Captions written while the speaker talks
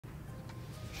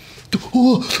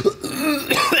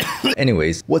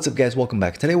Anyways, what's up guys, welcome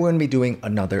back. Today we're going to be doing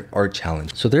another art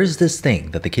challenge. So there's this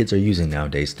thing that the kids are using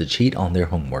nowadays to cheat on their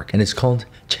homework, and it's called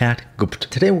Chatgpt.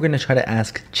 Today we're going to try to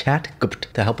ask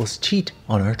Chatgpt to help us cheat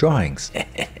on our drawings.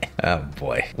 Oh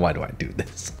boy, why do I do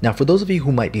this? Now for those of you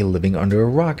who might be living under a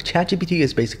rock, Chatgpt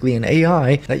is basically an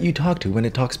AI that you talk to and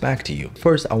it talks back to you.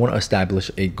 First, I want to establish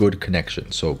a good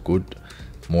connection. So good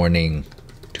morning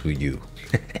to you.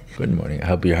 Good morning. I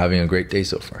hope you're having a great day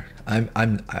so far. I'm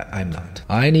not.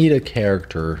 I need a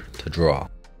character to draw.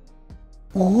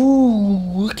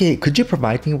 Ooh, okay. Could you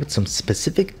provide me with some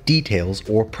specific details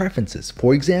or preferences?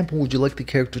 For example, would you like the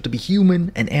character to be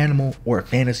human, an animal, or a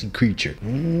fantasy creature?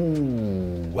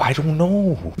 Ooh, I don't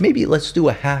know. Maybe let's do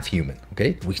a half human,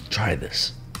 okay? We can try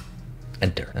this.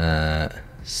 Enter.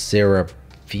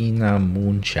 Seraphina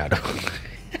Moonshadow.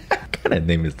 What kind of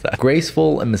name is that?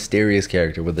 Graceful and mysterious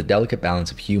character with a delicate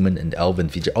balance of human and elven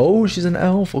feature. Oh, she's an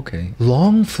elf. Okay.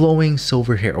 Long flowing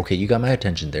silver hair. Okay, you got my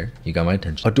attention there. You got my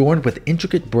attention. Adorned with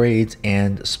intricate braids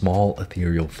and small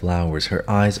ethereal flowers. Her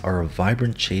eyes are a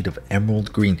vibrant shade of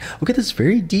emerald green. Look at this,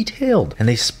 very detailed. And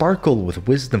they sparkle with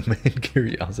wisdom and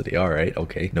curiosity. All right,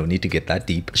 okay. No need to get that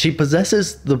deep. She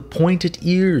possesses the pointed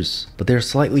ears, but they're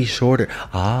slightly shorter.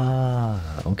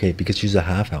 Ah, okay, because she's a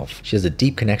half elf. She has a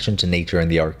deep connection to nature and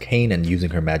the arcane, and using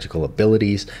her magical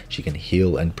abilities, she can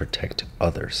heal and protect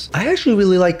others. I actually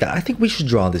really like that. I think we should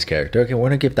draw this character. Okay, we're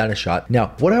gonna give that a shot.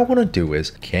 Now, what I want to do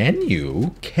is, can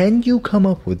you come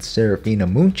up with Seraphina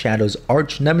Moonshadow's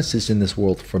arch nemesis in this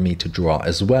world for me to draw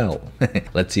as well?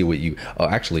 Let's see what you, oh,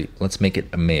 actually, let's make it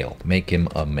a male. Make him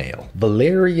a male.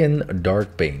 Valerian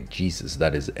Darkbane. Jesus,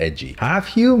 that is edgy. Half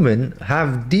human,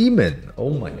 half demon. Oh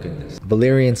my goodness.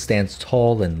 Valerian stands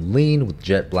tall and lean with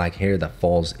jet black hair that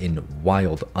falls in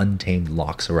wild, untamed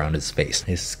locks around his face.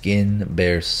 His skin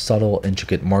bears subtle,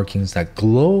 intricate markings that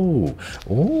glow.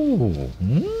 Oh,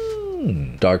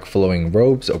 dark flowing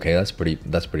robes. Okay, that's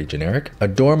pretty generic.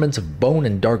 Adornments of bone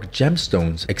and dark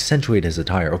gemstones accentuate his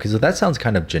attire. Okay, so that sounds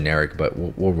kind of generic, but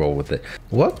we'll roll with it.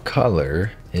 What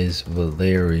color is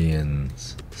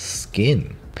Valerian's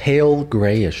skin? Pale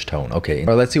grayish tone. Okay, all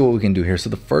right, let's see what we can do here.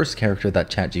 So the first character that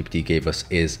ChatGPT gave us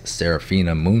is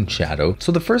Seraphina Moonshadow.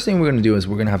 So the first thing we're going to do is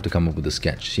we're going to have to come up with a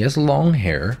sketch. She has long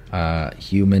hair,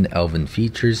 human elven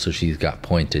features, so she's got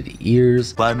pointed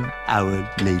ears. 1 hour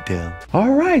later. All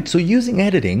right, so using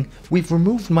editing, we've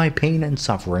removed my pain and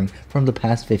suffering from the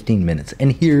past 15 minutes,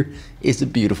 and here is a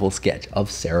beautiful sketch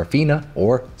of Seraphina,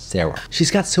 or Sarah.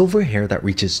 She's got silver hair that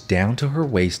reaches down to her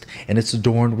waist, and it's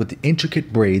adorned with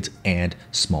intricate braids and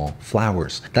small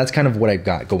flowers. That's kind of what I've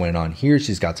got going on here.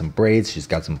 She's got some braids, she's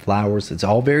got some flowers. It's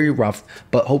all very rough,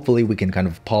 but hopefully we can kind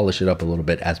of polish it up a little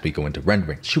bit as we go into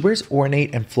rendering. She wears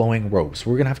ornate and flowing robes.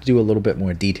 We're gonna have to do a little bit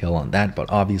more detail on that, but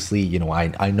obviously, you know,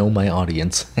 I know my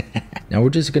audience. Now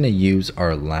we're just gonna use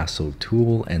our lasso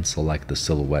tool and select the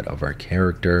silhouette of our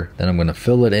character. Then I'm gonna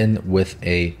fill it in with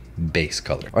a base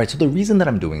color. All right, so the reason that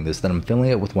I'm doing this, that I'm filling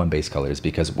it with one base color, is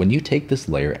because when you take this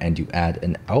layer and you add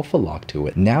an alpha lock to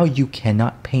it, now you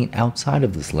cannot paint outside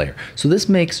of this layer. So this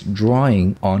makes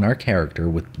drawing on our character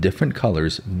with different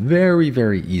colors very,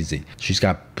 very easy. She's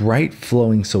got bright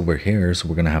flowing silver hair, so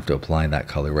we're gonna have to apply that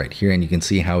color right here, and you can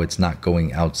see how it's not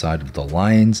going outside of the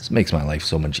lines. This makes my life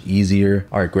so much easier.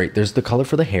 All right, great. There's the color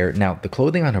for the hair. Now the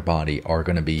clothing on her body are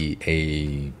gonna be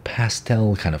a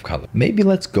pastel kind of color. Maybe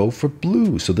let's go for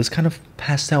blue. So this kind of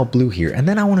pastel blue here, and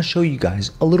then I want to show you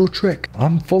guys a little trick.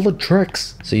 I'm full of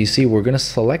tricks. So you see, we're gonna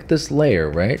select this layer,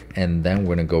 right? And then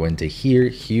we're gonna go into here,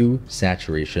 hue,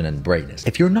 saturation, and brightness.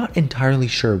 If you're not entirely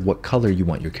sure what color you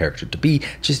want your character to be,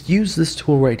 just use this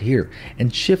tool right here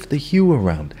and shift the hue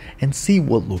around and see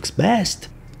what looks best.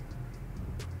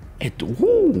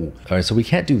 All right, so we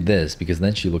can't do this because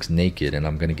then she looks naked and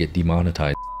I'm gonna get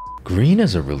demonetized. Green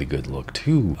is a really good look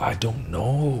too. I don't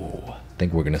know. I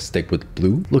think we're gonna stick with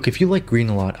blue. Look, if you like green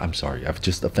a lot, I'm sorry, I've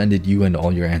just offended you and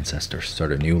all your ancestors.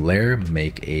 Start a new layer,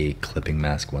 make a clipping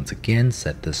mask once again,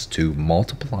 set this to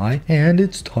multiply, and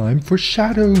it's time for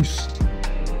shadows.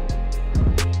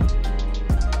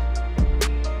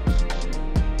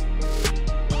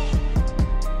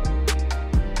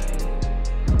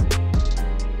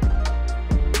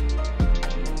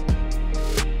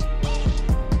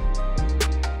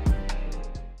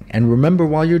 And remember,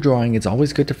 while you're drawing, it's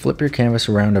always good to flip your canvas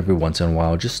around every once in a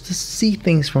while just to see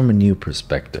things from a new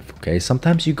perspective, okay?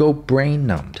 Sometimes you go brain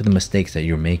numb to the mistakes that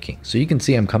you're making. So you can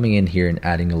see I'm coming in here and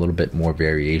adding a little bit more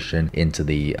variation into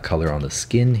the color on the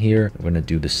skin here. I'm gonna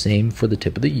do the same for the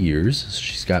tip of the ears. So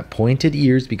she's got pointed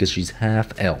ears because she's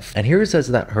half elf. And here it says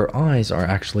that her eyes are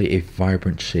actually a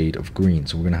vibrant shade of green.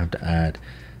 So we're gonna have to add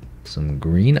some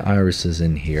green irises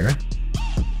in here.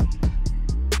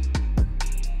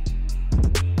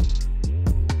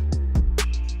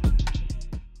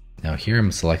 here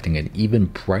I'm selecting an even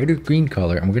brighter green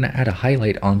color, and we're going to add a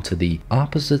highlight onto the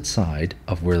opposite side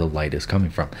of where the light is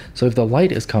coming from. So if the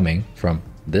light is coming from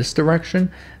this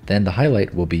direction, then the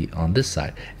highlight will be on this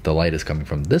side. If the light is coming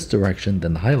from this direction,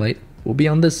 then the highlight will be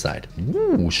on this side.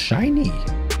 Ooh, shiny.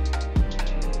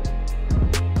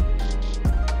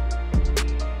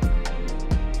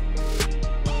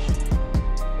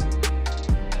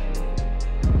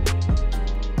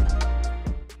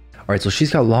 Alright, so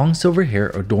she's got long silver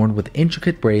hair adorned with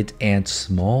intricate braids and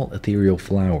small ethereal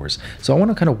flowers. So I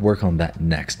want to kind of work on that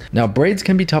next. Now, braids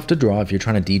can be tough to draw if you're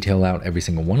trying to detail out every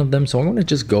single one of them. So I'm going to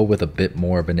just go with a bit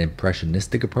more of an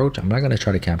impressionistic approach. I'm not going to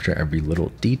try to capture every little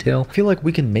detail. I feel like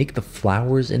we can make the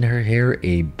flowers in her hair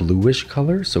a bluish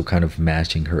color, so kind of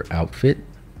matching her outfit.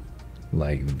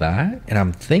 Like that. And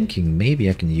I'm thinking maybe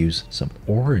I can use some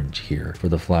orange here for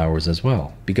the flowers as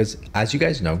well, because as you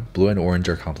guys know, blue and orange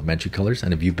are complementary colors,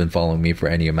 and if you've been following me for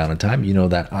any amount of time, you know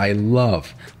that I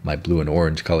love my blue and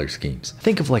orange color schemes.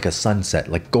 Think of like a sunset,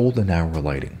 like golden hour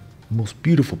lighting. Most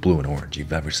beautiful blue and orange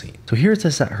you've ever seen. So here it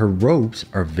says that her robes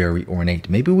are very ornate.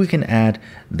 Maybe we can add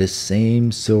this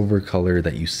same silver color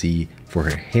that you see for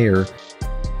her hair.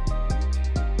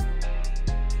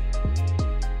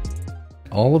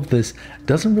 All of this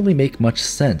doesn't really make much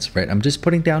sense, right? I'm just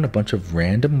putting down a bunch of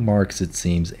random marks, it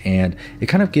seems, and it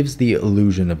kind of gives the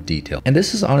illusion of detail. And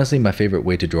this is honestly my favorite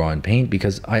way to draw in paint,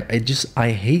 because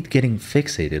I hate getting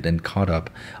fixated and caught up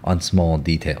on small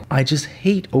detail. I just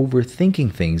hate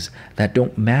overthinking things that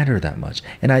don't matter that much.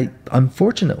 And I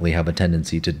unfortunately have a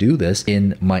tendency to do this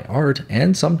in my art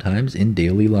and sometimes in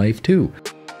daily life too.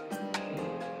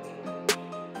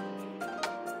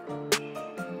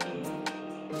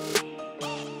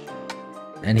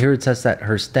 And here it says that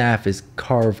her staff is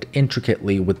carved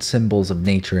intricately with symbols of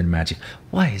nature and magic.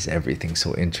 Why is everything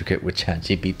so intricate with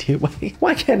Chatgpt?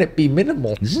 Why can't it be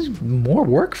minimal? This is more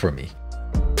work for me.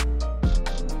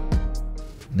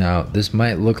 Now, this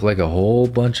might look like a whole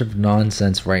bunch of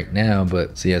nonsense right now,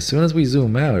 but see, as soon as we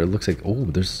zoom out, it looks like, oh,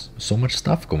 there's so much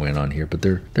stuff going on here, but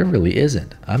there really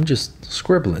isn't. I'm just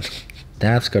scribbling.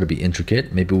 Staff's got to be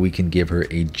intricate. Maybe we can give her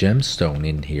a gemstone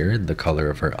in here, the color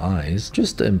of her eyes,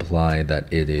 just to imply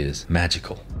that it is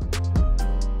magical.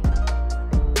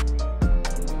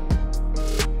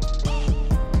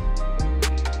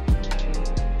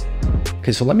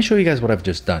 Okay, so let me show you guys what I've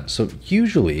just done. So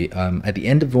usually at the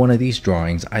end of one of these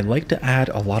drawings, I like to add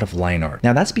a lot of line art.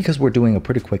 Now that's because we're doing a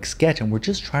pretty quick sketch and we're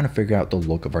just trying to figure out the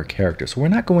look of our character. So we're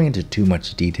not going into too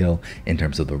much detail in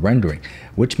terms of the rendering,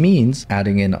 which means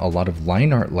adding in a lot of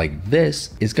line art like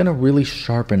this is gonna really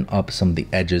sharpen up some of the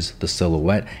edges, the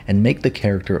silhouette, and make the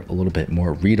character a little bit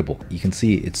more readable. You can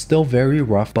see it's still very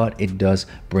rough, but it does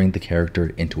bring the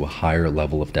character into a higher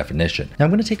level of definition. Now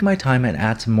I'm gonna take my time and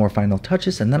add some more final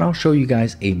touches, and then I'll show you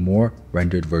guys a more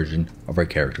rendered version of our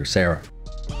character Sarah.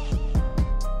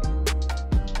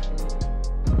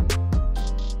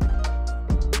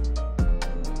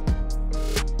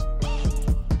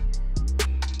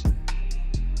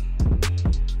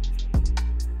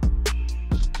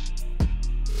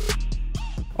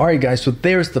 Alright guys, so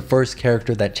there's the first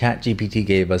character that Chatgpt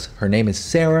gave us. Her name is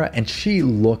Sarah and she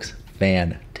looks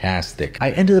fantastic. I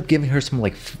ended up giving her some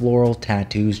like floral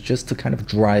tattoos just to kind of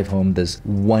drive home this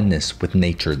oneness with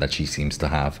nature that she seems to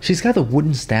have. She's got the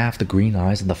wooden staff, the green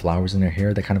eyes, and the flowers in her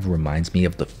hair that kind of reminds me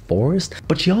of the forest,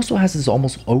 but she also has this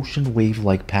almost ocean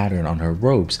wave-like pattern on her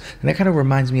robes, and that kind of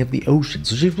reminds me of the ocean.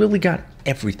 So she's really got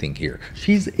everything here.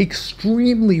 She's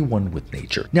extremely one with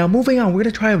nature. Now moving on, we're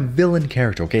gonna try a villain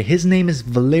character, okay? His name is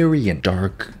Valerian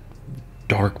Darkbane.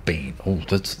 Oh,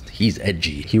 he's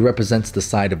edgy. He represents the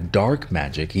side of dark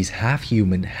magic. He's half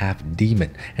human, half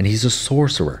demon, and he's a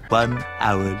sorcerer. 1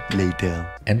 hour later.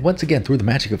 And once again, through the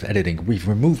magic of editing, we've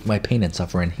removed my pain and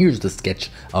suffer, and here's the sketch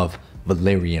of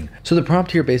Valerian. So the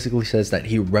prompt here basically says that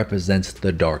he represents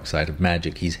the dark side of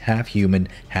magic. He's half human,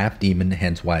 half demon,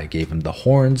 hence why I gave him the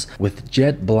horns, with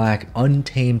jet black,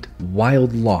 untamed,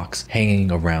 wild locks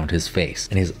hanging around his face,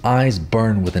 and his eyes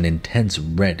burn with an intense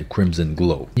red crimson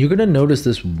glow. You're gonna notice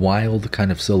this wild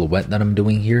kind of silhouette that I'm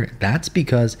doing here. That's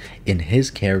because in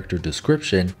his character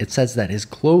description, it says that his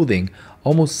clothing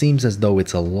almost seems as though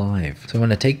it's alive. So I'm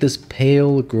gonna take this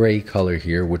pale gray color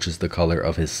here, which is the color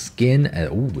of his skin, and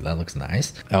oh, that looks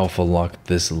nice. Alpha lock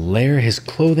this layer. His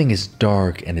clothing is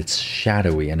dark and it's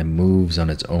shadowy and it moves on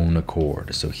its own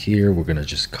accord. So here we're gonna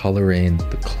just color in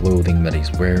the clothing that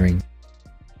he's wearing.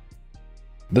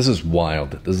 This is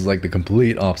wild. This is like the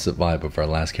complete opposite vibe of our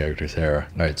last character, Sarah.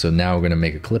 All right, so now we're gonna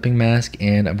make a clipping mask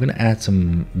and I'm gonna add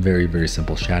some very, very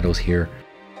simple shadows here.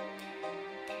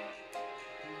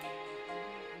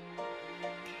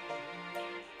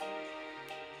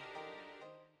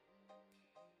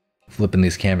 Flipping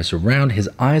this canvas around, his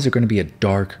eyes are going to be a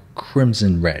dark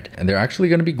crimson red. And they're actually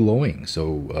going to be glowing.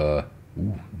 So,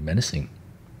 ooh, menacing.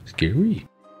 Scary.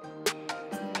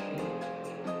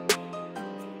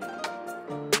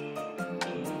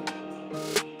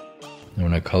 I'm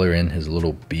going to color in his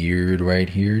little beard right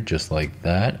here, just like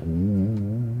that. Ooh,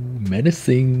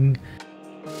 menacing.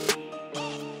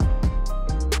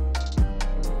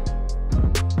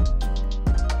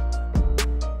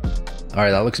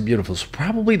 Alright, that looks beautiful. So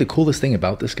probably the coolest thing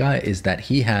about this guy is that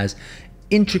he has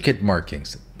intricate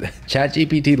markings.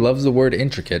 Chatgpt loves the word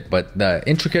intricate, but the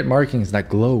intricate markings that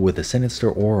glow with a sinister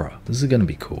aura. This is going to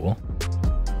be cool.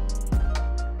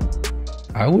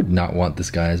 I would not want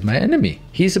this guy as my enemy.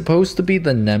 He's supposed to be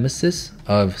the nemesis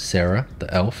of Sarah,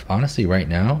 the elf. Honestly, right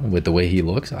now, with the way he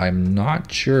looks, I'm not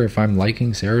sure if I'm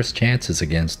liking Sarah's chances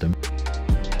against him.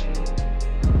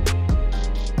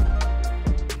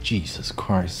 Jesus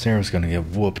Christ, Sarah's gonna get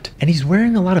whooped. And he's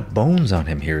wearing a lot of bones on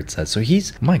him here, it says. So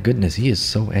he's, my goodness, he is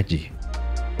so edgy.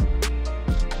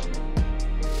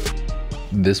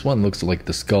 This one looks like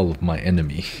the skull of my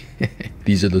enemy.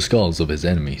 These are the skulls of his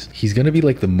enemies. He's gonna be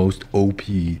like the most OP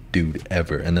dude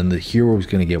ever. And then the hero is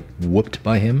gonna get whooped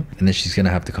by him. And then she's gonna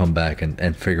have to come back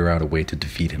and figure out a way to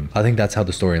defeat him. I think that's how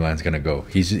the storyline's gonna go.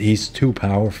 He's too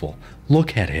powerful.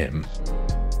 Look at him.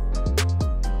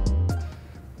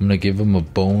 I'm gonna give him a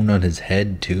bone on his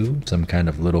head too. Some kind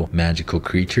of little magical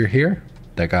creature here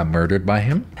that got murdered by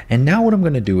him. And now what I'm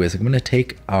gonna do is I'm gonna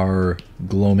take our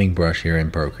gloaming brush here in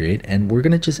Procreate and we're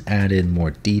gonna just add in more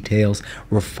details,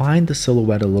 refine the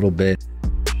silhouette a little bit.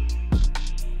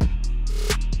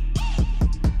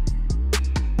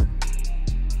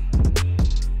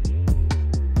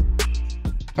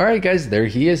 Alright guys, there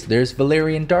he is. There's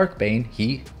Valerian Darkbane.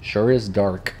 He sure is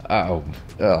dark.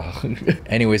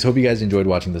 Anyways, hope you guys enjoyed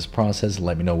watching this process.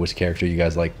 Let me know which character you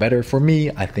guys like better. For me,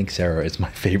 I think Sarah is my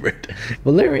favorite.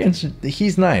 Valerian,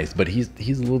 he's nice, but he's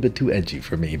a little bit too edgy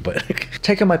for me. But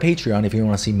check out my Patreon if you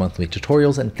want to see monthly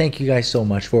tutorials. And thank you guys so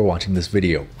much for watching this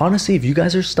video. Honestly, if you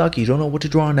guys are stuck, you don't know what to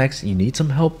draw next, you need some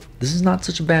help, this is not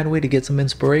such a bad way to get some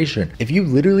inspiration. If you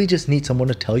literally just need someone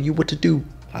to tell you what to do,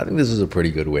 I think this is a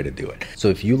pretty good way to do it. So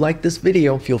if you like this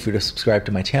video, feel free to subscribe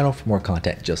to my channel for more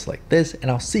content just like this, and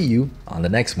I'll see you on the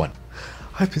next one.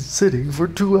 I've been sitting for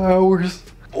 2 hours.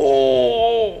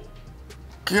 Oh,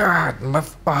 God,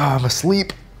 I'm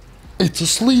asleep. It's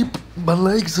asleep. My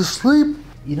leg's asleep.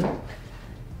 You know,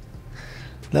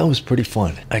 that was pretty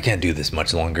fun. I can't do this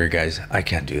much longer, guys. I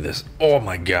can't do this. Oh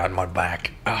my God, my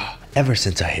back. Ever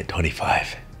since I hit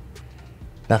 25,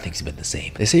 nothing's been the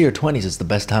same. They say your 20s is the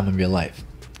best time of your life.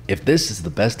 If this is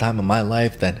the best time of my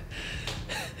life, then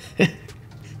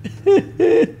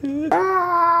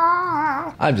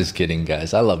I'm just kidding,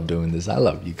 guys. I love doing this. I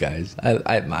love you guys.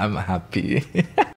 I'm happy.